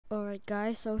Alright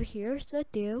guys, so here's the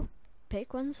deal.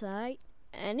 Pick one side,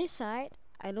 any side.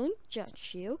 I don't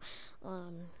judge you.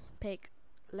 Pick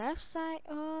left side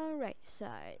or right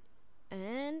side.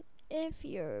 And if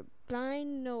you're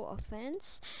blind, no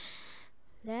offense.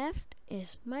 Left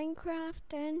is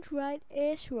Minecraft and right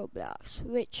is Roblox.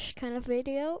 Which kind of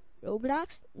video?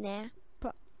 Roblox? Nah.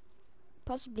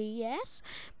 Possibly yes,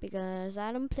 because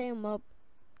I don't play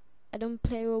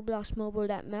Roblox mobile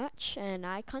that much, and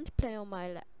I can't play on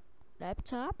my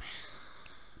laptop.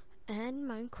 And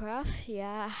Minecraft,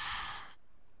 yeah,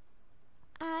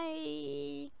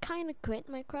 I kind of quit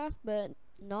Minecraft, but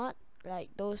not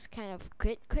like those kind of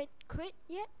quit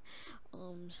yet.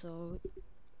 So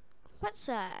what's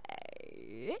that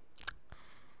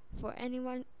for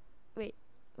anyone? Wait,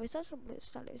 was that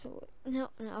started? So no,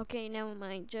 okay, never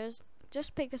mind. Just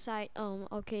pick a side.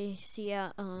 Okay, see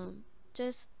ya.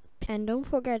 Just and don't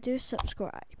forget to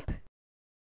subscribe.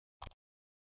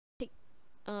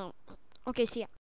 Okay, see ya.